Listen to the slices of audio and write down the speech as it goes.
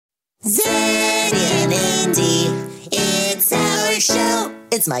Zed and Indy, it's our show.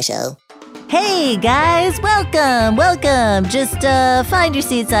 It's my show. Hey guys, welcome. Just find your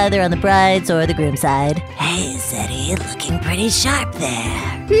seats either on the bride's or the groom's side. Hey Zeddy, looking pretty sharp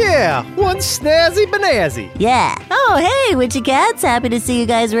there. Yeah, one snazzy banazzy. Yeah. Oh hey, Witchy Cats, happy to see you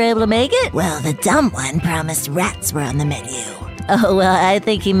guys were able to make it. Well, the dumb one promised rats were on the menu. Oh, well, I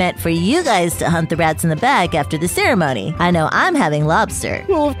think he meant for you guys to hunt the rats in the back after the ceremony. I know I'm having lobster.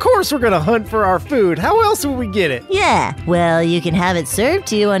 Well, of course we're gonna hunt for our food. How else would we get it? Yeah, well, you can have it served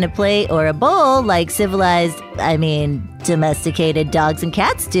to you on a plate or a bowl like domesticated dogs and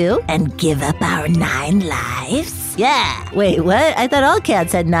cats do, and give up our 9 lives. Yeah. Wait, what? I thought all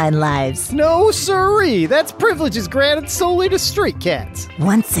cats had 9 lives. No, sirree. That's privileges granted solely to street cats.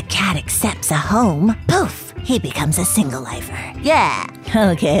 Once a cat accepts a home, poof, he becomes a single lifer. Yeah.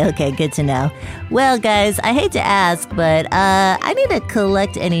 Okay, good to know. Well, guys, I hate to ask, but I need to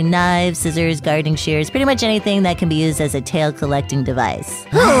collect any knives, scissors, gardening shears, pretty much anything that can be used as a tail collecting device.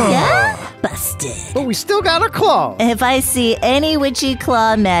 Yeah? Busted. But we still got our claws. If I see any witchy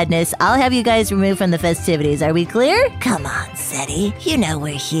claw madness, I'll have you guys removed from the festivities. Are we clear? Come on, Zeddy. You know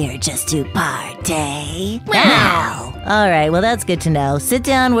we're here just to party. Wow. All right, well, that's good to know. Sit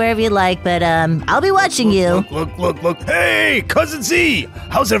down wherever you like, but I'll be watching you. Look. Hey, Cousin Z,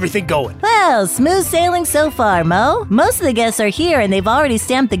 how's everything going? Well, smooth sailing so far, Mo. Most of the guests are here, and they've already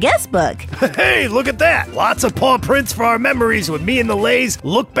stamped the guest book. Hey, look at that. Lots of paw prints for our memories when me and the Lays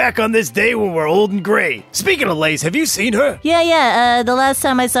look back on this day when we're old and gray. Speaking of Lays, have you seen her? Yeah. The last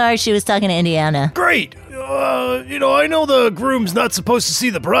time I saw her, she was talking to Indiana. Great. I know the groom's not supposed to see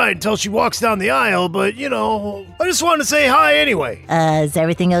the bride until she walks down the aisle, but, I just wanted to say hi anyway. Is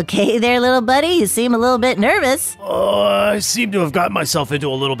everything okay there, little buddy? You seem a little bit nervous. I seem to have gotten myself into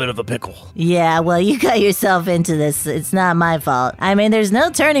a little bit of a pickle. Yeah, well, you got yourself into this. It's not my fault. I mean, there's no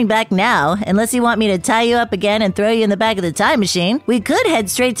turning back now, unless you want me to tie you up again and throw you in the back of the time machine. We could head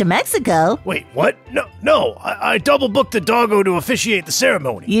straight to Mexico. Wait, what? No, I double-booked the doggo to officiate the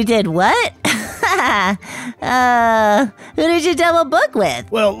ceremony. You did what? Who did you double book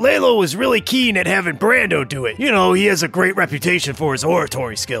with? Well, Lalo was really keen at having Brando do it. He has a great reputation for his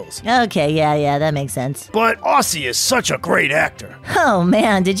oratory skills. Okay, yeah, that makes sense. But Aussie is such a great actor. Oh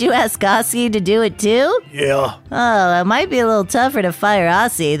man, did you ask Aussie to do it too? Yeah. Oh, it might be a little tougher to fire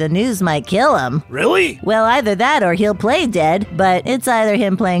Aussie. The news might kill him. Really? Well, either that or he'll play dead, but it's either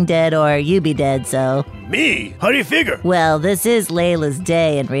him playing dead or you be dead, so... Me? How do you figure? Well, this is Layla's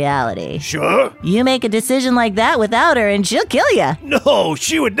day in reality. Sure. You make a decision like that without her and she'll kill you. No,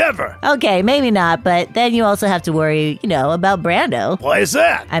 she would never. Okay, maybe not, but then you also have to worry, about Brando. Why is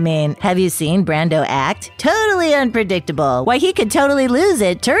that? I mean, have you seen Brando act? Totally unpredictable. Why, he could totally lose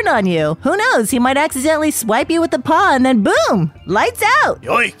it, turn on you. Who knows, he might accidentally swipe you with the paw and then boom, lights out.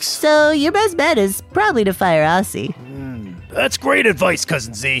 Yikes. So your best bet is probably to fire Aussie. That's great advice,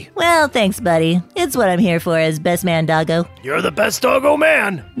 Cousin Z. Well, thanks, buddy. It's what I'm here for as best man doggo. You're the best doggo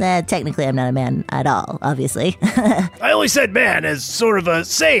man. Technically, I'm not a man at all, obviously. I only said man as sort of a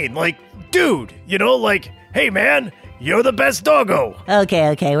saying, like, dude, like, hey, man, you're the best doggo.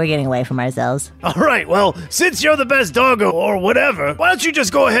 Okay, we're getting away from ourselves. All right, well, since you're the best doggo or whatever, why don't you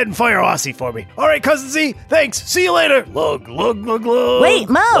just go ahead and fire Aussie for me? All right, Cousin Z, thanks. See you later. Lug. Wait,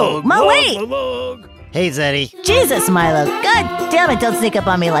 Mo! Wait! Lug. Hey, Zeddy. Jesus, Milo. God damn it, don't sneak up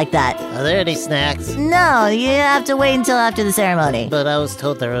on me like that. Are there any snacks? No, you have to wait until after the ceremony. But I was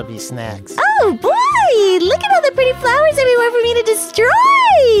told there would be snacks. Oh, boy! Look at all the pretty flowers everywhere for me to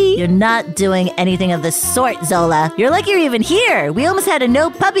destroy! You're not doing anything of the sort, Zola. You're lucky you're even here. We almost had a no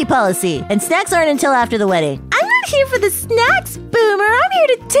puppy policy. And snacks aren't until after the wedding. I'm not here for the snacks, Boomer. I'm here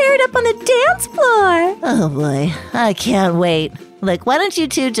to tear it up on the dance floor. Oh, boy. I can't wait. Look, why don't you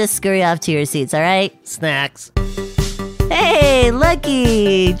two just scurry off to your seats, all right? Snacks. Hey,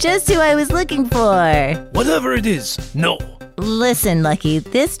 Lucky! Just who I was looking for. Whatever it is, no. Listen, Lucky,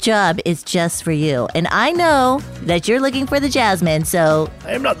 this job is just for you. And I know that you're looking for the Jasmine, so...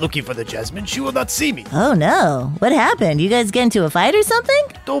 I am not looking for the Jasmine. She will not see me. Oh, no. What happened? You guys get into a fight or something?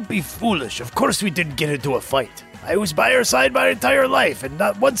 Don't be foolish. Of course we didn't get into a fight. I was by her side my entire life, and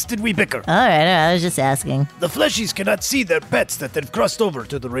not once did we bicker. All right, I was just asking. The fleshies cannot see their pets that they've crossed over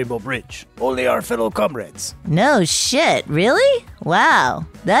to the Rainbow Bridge. Only our fellow comrades. No shit, really? Wow,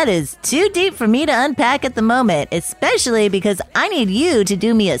 that is too deep for me to unpack at the moment, especially because I need you to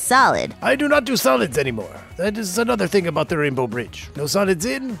do me a solid. I do not do solids anymore. That is another thing about the Rainbow Bridge. No solids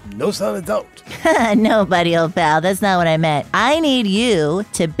in, no solids out. No, buddy, old pal, that's not what I meant. I need you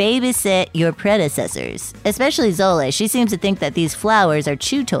to babysit your predecessors, especially Zola. She seems to think that these flowers are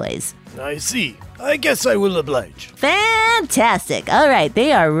chew toys. I see. I guess I will oblige. Fantastic. All right,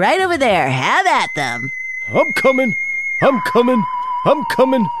 they are right over there. Have at them. I'm coming. I'm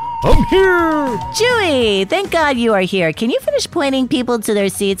here. Chewie, thank God you are here. Can you finish pointing people to their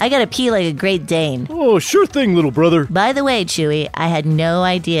seats? I gotta pee like a Great Dane. Oh, sure thing, little brother. By the way, Chewie, I had no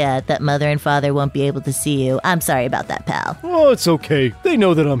idea that Mother and Father won't be able to see you. I'm sorry about that, pal. Oh, it's okay. They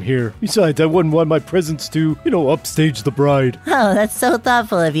know that I'm here. Besides, I wouldn't want my presents to, upstage the bride. Oh, that's so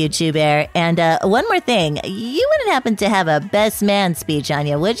thoughtful of you, Chew Bear. And one more thing. You wouldn't happen to have a best man speech on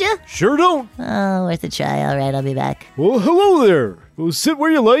you, would you? Sure don't. Oh, worth a try. All right, I'll be back. Well, hello there. Well, sit where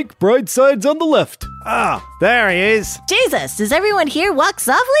you like. Bride side's on the left. Ah, there he is. Jesus, does everyone here walk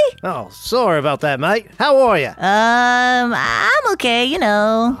softly? Oh, sorry about that, mate. How are you? I'm okay,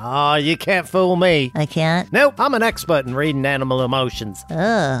 Oh, you can't fool me. I can't? Nope, I'm an expert in reading animal emotions.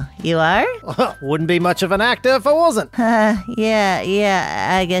 Oh, you are? Wouldn't be much of an actor if I wasn't. Yeah,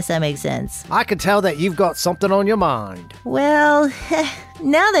 I guess that makes sense. I can tell that you've got something on your mind. Well,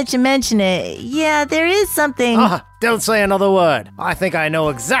 now that you mention it, yeah, there is something... Don't say another word. I think I know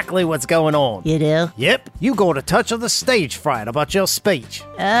exactly what's going on. You do? Yep, you got a touch of the stage fright about your speech.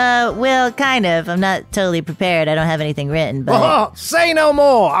 Well, kind of. I'm not totally prepared. I don't have anything written, but... Oh, say no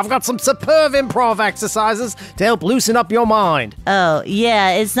more. I've got some superb improv exercises to help loosen up your mind. Oh,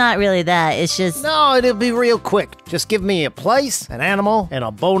 yeah, it's not really that. It's just... No, it'll be real quick. Just give me a place, an animal, and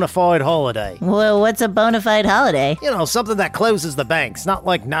a bona fide holiday. Well, what's a bona fide holiday? Something that closes the banks, not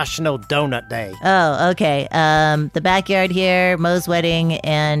like National Donut Day. Oh, okay. The backyard here, Moe's wedding,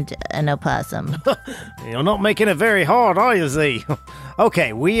 and an opossum. You're not making it very hard, are you, Z?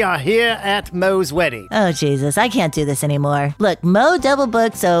 Okay, we are here at Moe's wedding. Oh, Jesus, I can't do this anymore. Look, Moe double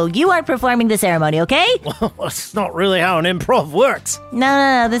booked, so you aren't performing the ceremony, okay? Well, that's not really how an improv works.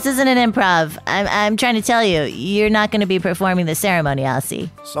 No, this isn't an improv. I'm trying to tell you, you're not going to be performing the ceremony, Aussie.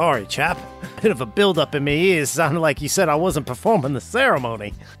 Sorry, chap. Bit of a build-up in my ears. Sounded like you said I wasn't performing the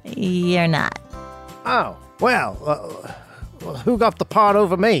ceremony. You're not. Oh, well, who got the part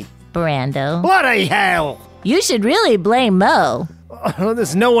over me? Brando. Bloody hell! You should really blame Moe.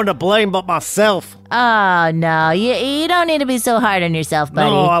 There's no one to blame but myself. Oh, no, you don't need to be so hard on yourself, buddy.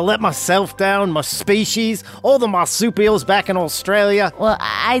 No, I let myself down, my species, all the marsupials back in Australia. Well,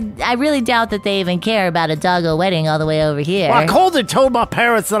 I really doubt that they even care about a doggo wedding all the way over here. Well, I called and told my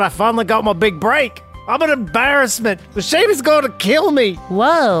parents that I finally got my big break. I'm an embarrassment. The shame is going to kill me.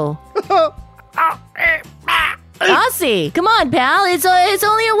 Whoa. Aussie, come on, pal. It's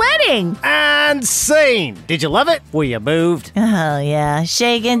only a wedding. And scene. Did you love it? Were you moved? Oh, yeah.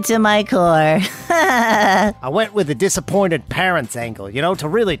 Shaken to my core. I went with the disappointed parents angle, to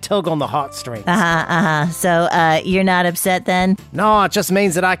really tug on the heartstrings. So, you're not upset then? No, it just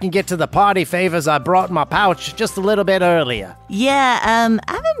means that I can get to the party favors I brought in my pouch just a little bit earlier. Yeah,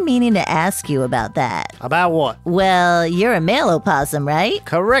 I've been meaning to ask you about that. About what? Well, you're a male opossum, right?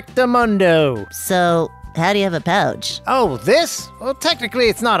 Correctamundo. So... how do you have a pouch? Oh, this? Well, technically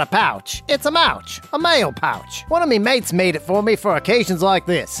it's not a pouch. It's a mouch. A male pouch. One of me mates made it for me for occasions like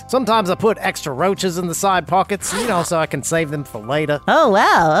this. Sometimes I put extra roaches in the side pockets, so I can save them for later. Oh,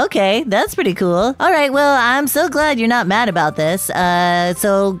 wow. Okay. That's pretty cool. All right. Well, I'm so glad you're not mad about this.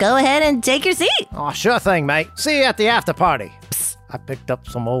 So go ahead and take your seat. Oh, sure thing, mate. See you at the after party. Psst, I picked up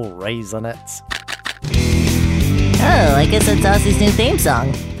some old raisinets. Oh, I guess that's Aussie's new theme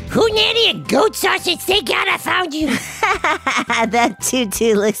song. Who nanny and goat sausage? Thank God I found you. That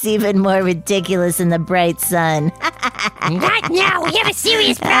tutu looks even more ridiculous in the bright sun. Not now. We have a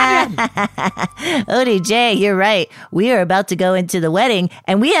serious problem. ODJ, you're right. We are about to go into the wedding,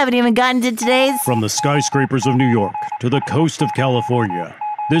 and we haven't even gotten to today's... From the skyscrapers of New York to the coast of California,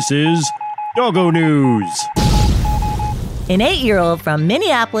 this is Doggo News. An 8-year-old from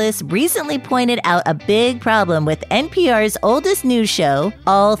Minneapolis recently pointed out a big problem with NPR's oldest news show,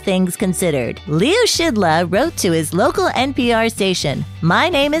 All Things Considered. Leo Shidla wrote to his local NPR station, "My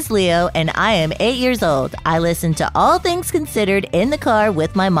name is Leo and I am 8 years old. I listen to All Things Considered in the car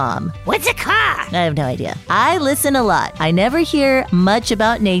with my mom." What's a car? I have no idea. "I listen a lot. I never hear much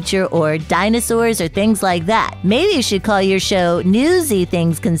about nature or dinosaurs or things like that. Maybe you should call your show Newsy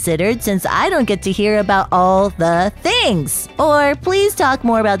Things Considered since I don't get to hear about all the things. Or please talk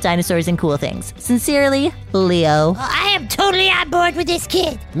more about dinosaurs and cool things. Sincerely, Leo. I am totally on board with this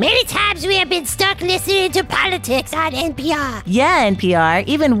kid. Many times we have been stuck listening to politics on NPR. Yeah, NPR.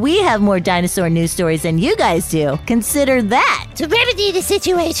 Even we have more dinosaur news stories than you guys do. Consider that. To remedy the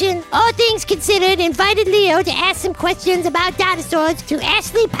situation, all things considered invited Leo to ask some questions about dinosaurs to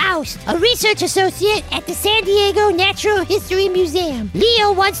Ashley Paust, a research associate at the San Diego Natural History Museum.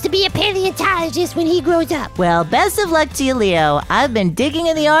 Leo wants to be a paleontologist when he grows up. Well, best of luck to you, Leo. I've been digging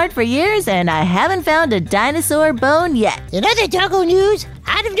in the yard for years, and I haven't found a dinosaur bone yet. In other doggo news,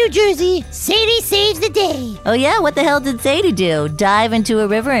 out of New Jersey, Sadie saves the day. Oh yeah? What the hell did Sadie do? Dive into a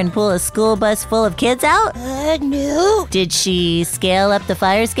river and pull a school bus full of kids out? No. Did she scale up the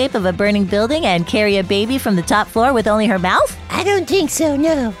fire escape of a burning building and carry a baby from the top floor with only her mouth? I don't think so,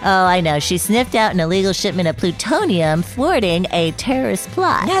 no. Oh, I know. She sniffed out an illegal shipment of plutonium, thwarting a terrorist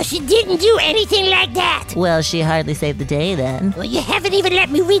plot. No, she didn't do anything like that. Well, she hardly saved the day then. Well, you haven't even let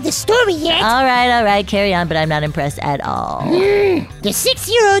me read the story yet. All right, carry on, but I'm not impressed at all. The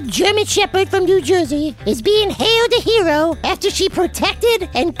 6-year-old German Shepherd from New Jersey is being hailed a hero after she protected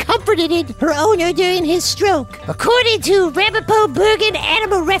and comforted her owner during his stroke. According to Ramapo Bergen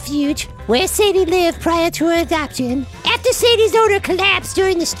Animal Refuge, where Sadie lived prior to her adoption, after Sadie's owner collapsed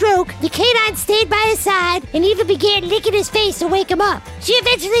during the stroke, the canine stayed by his side and even began licking his face to wake him up. She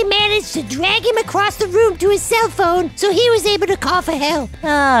eventually managed to drag him across the room to his cell phone so he was able to call for help. All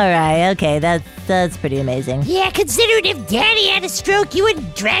right, okay, that's pretty amazing. Yeah, considering if Daddy had a stroke, you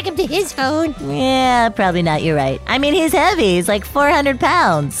wouldn't drag him to his phone. Yeah, probably not, you're right. I mean, he's heavy, he's like 400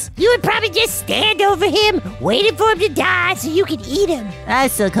 pounds. You would probably just stand over him, waiting for him to die so you could eat him. I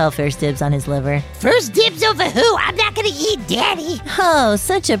still call first dibs on his liver. First dibs over who? I'm not gonna eat Daddy. Oh,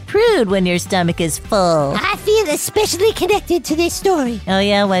 such a prude when your stomach is full. I feel especially connected to this story. Oh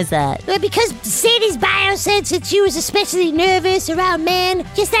yeah, why's that? Well, because Sadie's bio said that she was especially nervous around men,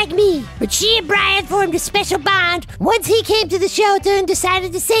 just like me. But she and Brian formed a special bond once he came to the shelter and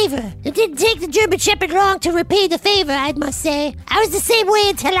decided to save her. It didn't take the German Shepherd long to repay the favor, I must say. I was the same way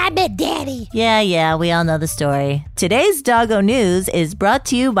until I met Daddy. Yeah, we all know the story. Today's Doggo News is brought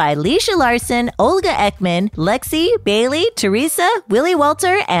to you by Leisha Larson, Olga Ekman, Lexi, Bailey, Teresa, Willie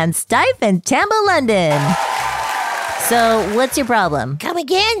Walter, and Stife and Tamba London. So, what's your problem? Come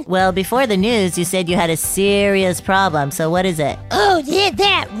again? Well, before the news, you said you had a serious problem, so what is it? Oh, yeah,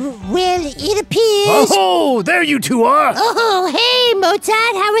 that. Well, it appears... Oh, there you two are! Oh, hey,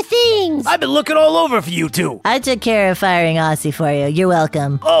 Mozart, how are things? I've been looking all over for you two. I took care of firing Aussie for you. You're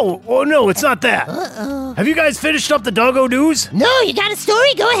welcome. Oh, no, it's not that. Have you guys finished up the Doggo News? No, you got a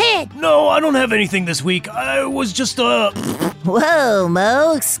story? Go ahead. No, I don't have anything this week. I was just, Whoa,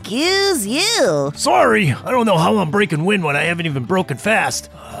 Mo, excuse you. sorry. I don't know how I'm breaking wind when I haven't even broken fast.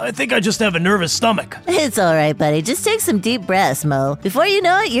 I think I just have a nervous stomach. It's all right, buddy. Just take some deep breaths, Mo. Before you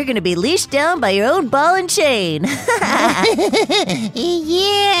know it, you're going to be leashed down by your own ball and chain.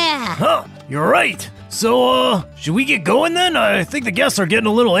 Yeah. Huh, you're right. So, should we get going then? I think the guests are getting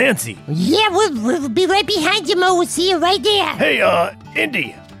a little antsy. Yeah, we'll be right behind you, Mo. We'll see you right there. Hey,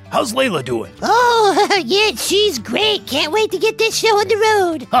 Indy, how's Layla doing? Oh, yeah, she's great. Can't wait to get this show on the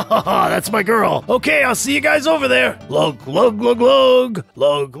road. Ha ha ha, that's my girl. Okay, I'll see you guys over there. Lug, lug, lug, lug.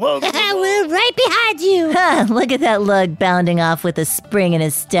 Lug, lug. We're right behind you. Ha, look at that lug bounding off with a spring in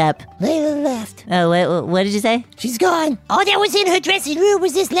his step. Layla left. Oh, wait, what did you say? She's gone. All that was in her dressing room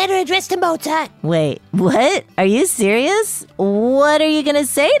was this letter addressed to Mozart. Wait, what? Are you serious? What are you going to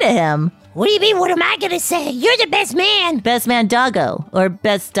say to him? What do you mean, what am I gonna say? You're the best man. Best man doggo, or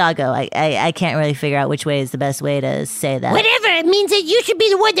best doggo. I can't really figure out which way is the best way to say that. Whatever, it means that you should be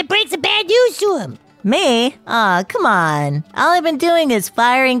the one that breaks the bad news to him. Me? Aw, come on. All I've been doing is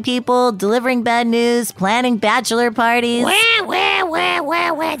firing people, delivering bad news, planning bachelor parties.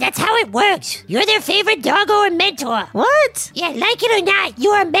 Well, that's how it works. You're their favorite doggo or mentor. What? Yeah, like it or not,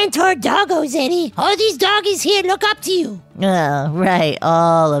 you're a mentor doggo, Eddie. All these doggies here look up to you. Oh, right,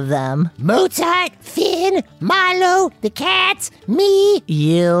 all of them. Mozart, Finn, Milo, the cats, me.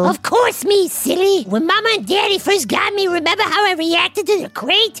 You? Of course me, silly. When Mama and Daddy first got me, remember how I reacted to the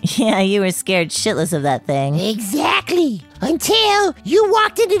crate? Yeah, you were scared shitless of that thing. Exactly. Until you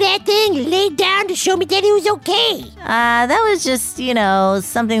walked into that thing and laid down to show me that it was okay. That was just,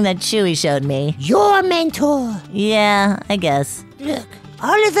 something that Chewie showed me. Your mentor. Yeah, I guess. Look,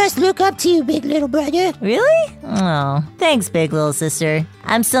 all of us look up to you, big little brother. Really? Oh, thanks, big little sister.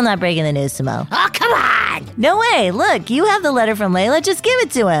 I'm still not breaking the news to Mo. Oh, come on. on. No way. Look, you have the letter from Layla. Just give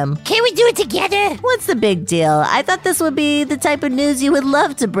it to him. Can we do it together? What's the big deal? I thought this would be the type of news you would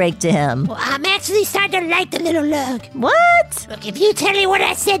love to break to him. Well, I'm actually starting to like the little lug. What? Look, if you tell me what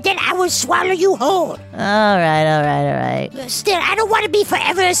I said, then I will swallow you whole. All right. Still, I don't want to be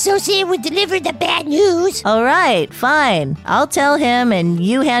forever associated with delivering the bad news. All right, fine. I'll tell him and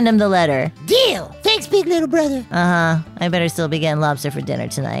you hand him the letter. Deal. Thanks, big little brother. Uh-huh. I better still be getting lobster for dinner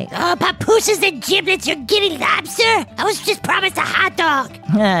tonight. Oh, papooses and giblets, you're getting lobster? I was just promised a hot dog.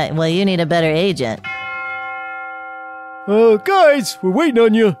 Well, you need a better agent. Guys, we're waiting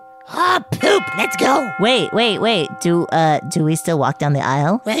on you. Oh, poop. Let's go. Wait. Do we still walk down the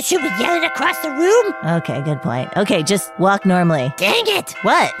aisle? Well, should we yell it across the room? Okay, good point. Okay, just walk normally. Dang it.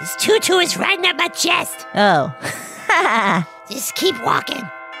 What? This tutu is riding up my chest. Oh. Just keep walking.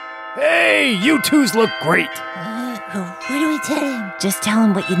 Hey, you twos look great. What do we tell him? Just tell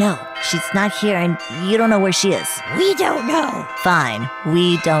him what you know. She's not here and you don't know where she is. We don't know. Fine.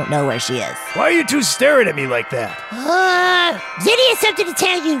 We don't know where she is. Why are you two staring at me like that? Zinni has something to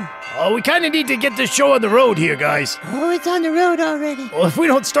tell you. Oh, we kind of need to get this show on the road here, guys. Oh, it's on the road already. Well, if we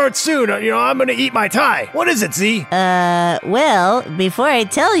don't start soon, I'm gonna eat my tie. What is it, Z? Well, before I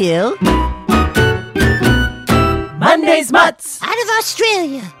tell you... Monday's Mutts! Out of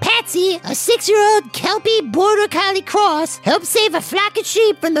Australia, Patsy, a 6-year-old Kelpie Border Collie cross, helped save a flock of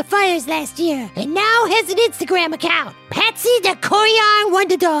sheep from the fires last year, and now has an Instagram account, Patsy the Corian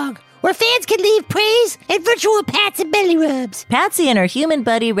Wonder Dog, where fans can leave praise and virtual pats and belly rubs. Patsy and her human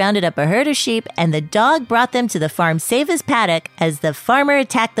buddy rounded up a herd of sheep, and the dog brought them to the farm's safest paddock as the farmer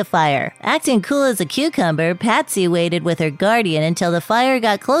attacked the fire. Acting cool as a cucumber, Patsy waited with her guardian until the fire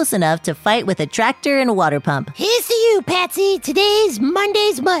got close enough to fight with a tractor and a water pump. Here's to you, Patsy. Today's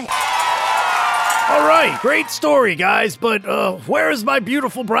Monday's Mutt. All right, great story, guys, but where is my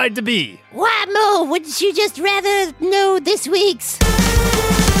beautiful bride-to-be? Why, Mo, wouldn't you just rather know this week's?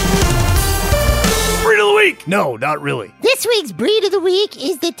 Breed of the week! No, not really. This week's breed of the week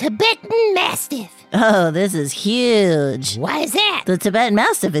is the Tibetan Mastiff. Oh, this is huge. Why is that? The Tibetan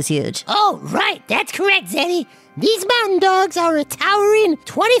Mastiff is huge. Oh, right, that's correct, Zeddy. These mountain dogs are a towering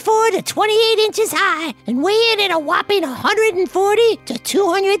 24 to 28 inches high and weigh in at a whopping 140 to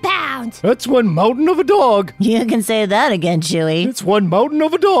 200 pounds. That's one mountain of a dog. You can say that again, Chewie. It's one mountain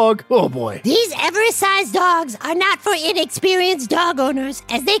of a dog. Oh, boy. These Everest-sized dogs are not for inexperienced dog owners,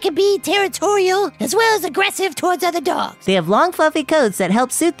 as they can be territorial as well as aggressive towards other dogs. They have long, fluffy coats that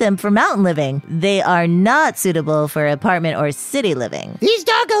help suit them for mountain living. They are not suitable for apartment or city living. These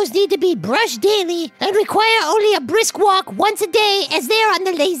doggos need to be brushed daily and require only a brisk walk once a day, as they're on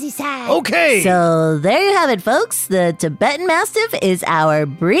the lazy side. Okay. So there you have it, folks. The Tibetan Mastiff is our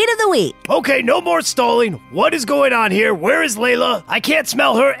breed of the week. Okay, no more stalling. What is going on here? Where is Layla? I can't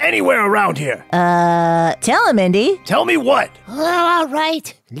smell her anywhere around here. Tell him, Indy. Tell me what? Oh, all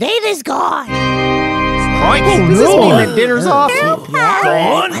right. Layla's gone. Crikey, does this mean that dinner's off?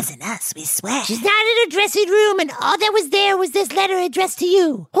 Gone? Wasn't us, we swear. She's not in her dressing room, and all that was there was this letter addressed to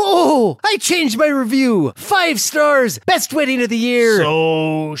you. Oh, I changed my review. 5 stars. Best wedding of the year.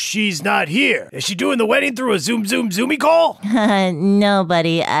 So she's not here. Is she doing the wedding through a Zoomy call? No,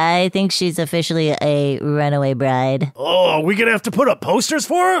 buddy. I think she's officially a runaway bride. Oh, are we gonna have to put up posters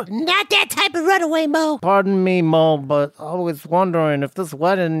for her? Not that type of runaway, Mo. Pardon me, Mo, but I was wondering if this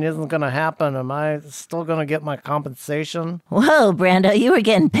wedding isn't going to happen, am I still going to get my compensation? Whoa, Brando, you were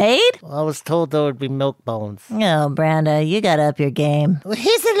getting paid? I was told there would be milk bones. Oh, Brando, you gotta up your game. Well,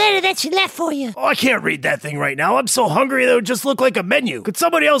 here's the letter that she left for you. Oh, I can't read that thing right now. I'm so hungry that it would just look like a menu. Could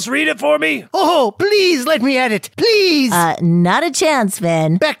somebody else read it for me? Oh, please let me at it. Please. Not a chance,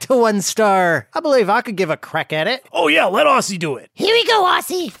 Vin. Back to 1 star. I believe I could give a crack at it. Oh yeah, let Aussie do it. Here we go,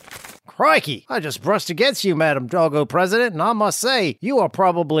 Aussie. Crikey, I just brushed against you, Madam Doggo President, and I must say, you are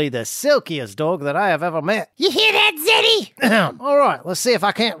probably the silkiest dog that I have ever met. You hear that, Zeddy? All right, let's see if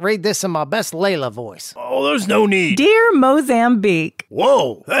I can't read this in my best Layla voice. Oh, there's no need. Dear Mozambique,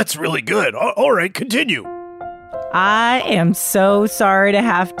 Whoa, that's really good. All right, continue. I am so sorry to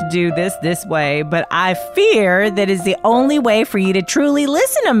have to do this way, but I fear that is the only way for you to truly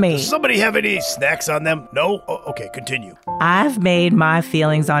listen to me. Does somebody have any snacks on them? No? Oh, okay, continue. I've made my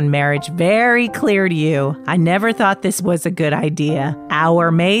feelings on marriage very clear to you. I never thought this was a good idea. Our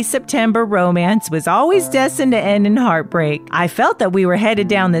May-September romance was always destined to end in heartbreak. I felt that we were headed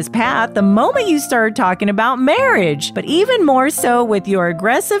down this path the moment you started talking about marriage, but even more so with your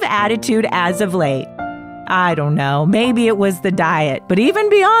aggressive attitude as of late. I don't know. Maybe it was the diet. But even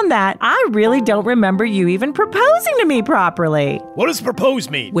beyond that, I really don't remember you even proposing to me properly. What does propose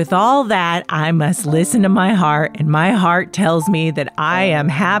mean? With all that, I must listen to my heart, and my heart tells me that I am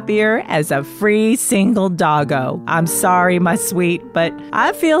happier as a free single doggo. I'm sorry, my sweet, but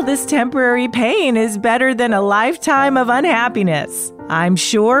I feel this temporary pain is better than a lifetime of unhappiness. I'm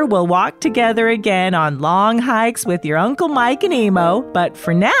sure we'll walk together again on long hikes with your Uncle Mike and Emo, but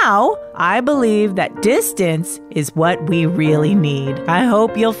for now, I believe that distance is what we really need. I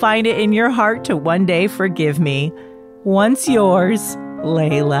hope you'll find it in your heart to one day forgive me. Once yours,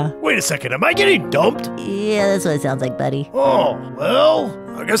 Layla. Wait a second, am I getting dumped? Yeah, that's what it sounds like, buddy. Oh, well,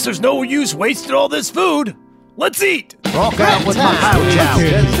 I guess there's no use wasting all this food. Let's eat! Walk out with my pouch out.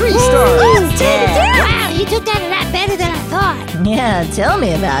 3 stars. Wow, you took that a lot better than I thought. Yeah, tell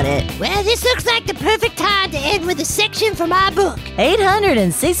me about it. Well, this looks like the perfect time to end with a section from our book.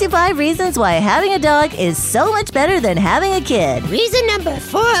 865 reasons why having a dog is so much better than having a kid. Reason number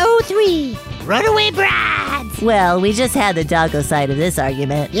 403, runaway brides. Well, we just had the doggo side of this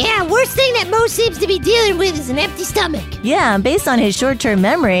argument. Yeah, worst thing that Mo seems to be dealing with is an empty stomach. Yeah, and based on his short-term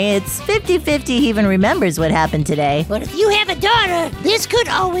memory, it's 50-50 he even remembers what happened today. But if you have a daughter, this could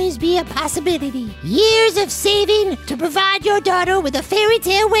always be a possibility. Years of saving to provide your daughter with a fairy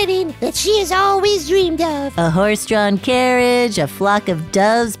tale wedding that she has always dreamed of. A horse-drawn carriage, a flock of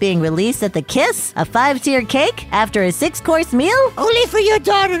doves being released at the kiss, a 5-tier cake after a 6-course meal? Only for your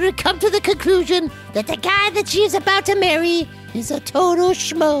daughter to come to the conclusion that the guy that she is about to marry is a total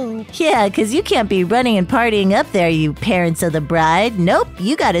schmo. Yeah, because you can't be running and partying up there, you parents of the bride. Nope,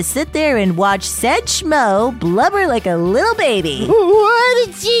 you gotta sit there and watch said schmo blubber like a little baby. Why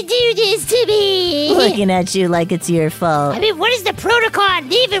did she do this to me? Looking at you like it's your fault. I mean, what is the protocol on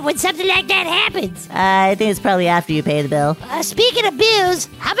leaving when something like that happens? I think it's probably after you pay the bill. Speaking of bills,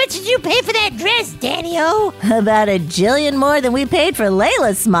 how much did you pay for that dress, Daddy-O? About a jillion more than we paid for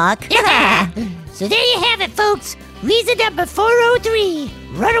Layla's smock. So there you have it, folks. Reason number 403,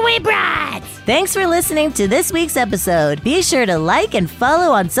 runaway brides. Thanks for listening to this week's episode. Be sure to like and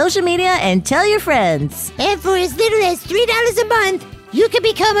follow on social media and tell your friends. And for as little as $3 a month, you can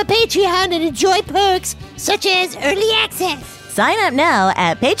become a Patreon and enjoy perks such as early access. Sign up now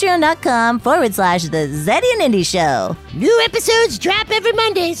at patreon.com/The Zeddy and Indy Show. New episodes drop every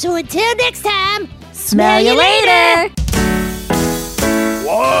Monday, so until next time, Smell you later.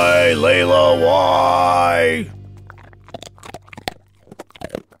 Why, Layla, why?